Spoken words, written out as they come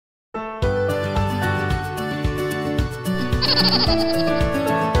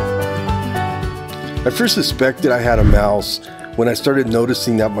I first suspected I had a mouse when I started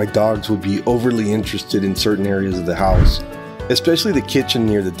noticing that my dogs would be overly interested in certain areas of the house, especially the kitchen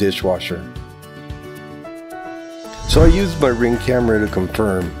near the dishwasher. So I used my Ring camera to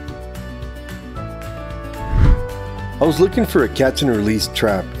confirm. I was looking for a catch and release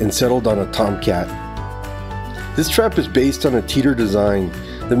trap and settled on a Tomcat. This trap is based on a teeter design.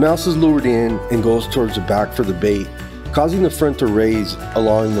 The mouse is lured in and goes towards the back for the bait, causing the front to raise,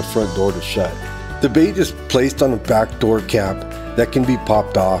 allowing the front door to shut. The bait is placed on a back door cap that can be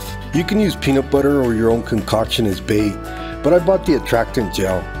popped off. You can use peanut butter or your own concoction as bait, but I bought the attractant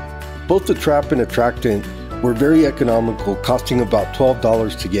gel. Both the trap and attractant were very economical, costing about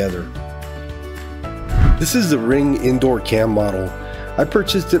 $12 together. This is the Ring indoor cam model. I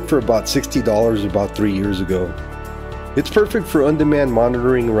purchased it for about $60 about 3 years ago. It's perfect for on-demand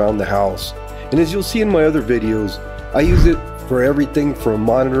monitoring around the house, and as you'll see in my other videos, I use it for everything from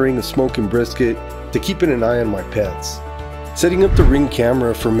monitoring a smoking brisket to keeping an eye on my pets. Setting up the Ring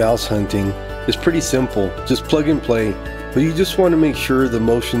camera for mouse hunting is pretty simple, just plug and play, but you just want to make sure the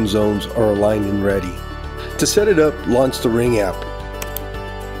motion zones are aligned and ready. To set it up, launch the Ring app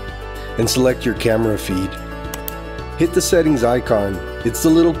and select your camera feed. Hit the settings icon. It's the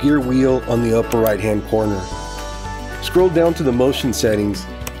little gear wheel on the upper right hand corner. Scroll down to the motion settings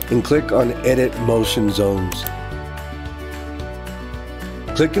and click on Edit Motion Zones.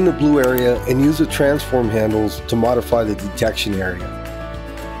 Click in the blue area and use the transform handles to modify the detection area.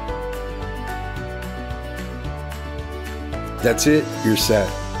 That's it, you're set.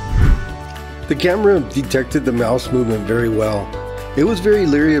 The camera detected the mouse movement very well. It was very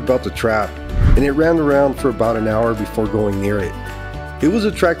leery about the trap, and it ran around for about an hour before going near it. It was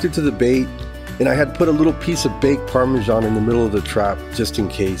attracted to the bait, and I had put a little piece of baked Parmesan in the middle of the trap just in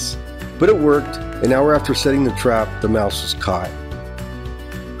case. But it worked. An hour after setting the trap, the mouse was caught.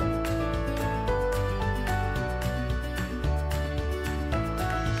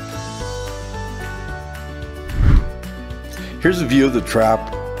 Here's a view of the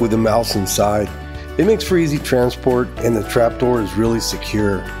trap with the mouse inside. It makes for easy transport, and the trap door is really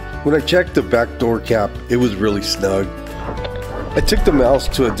secure. When I checked the back door cap, it was really snug. I took the mouse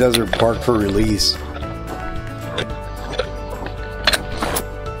to a desert park for release.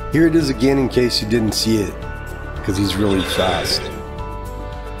 Here it is again in case you didn't see it, because he's really fast.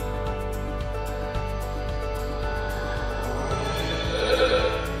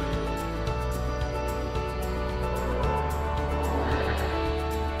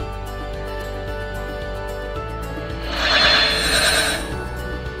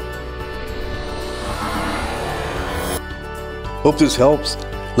 Hope this helps.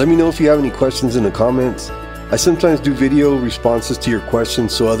 Let me know if you have any questions in the comments. I sometimes do video responses to your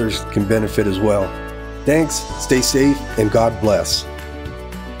questions so others can benefit as well. Thanks, stay safe, and God bless.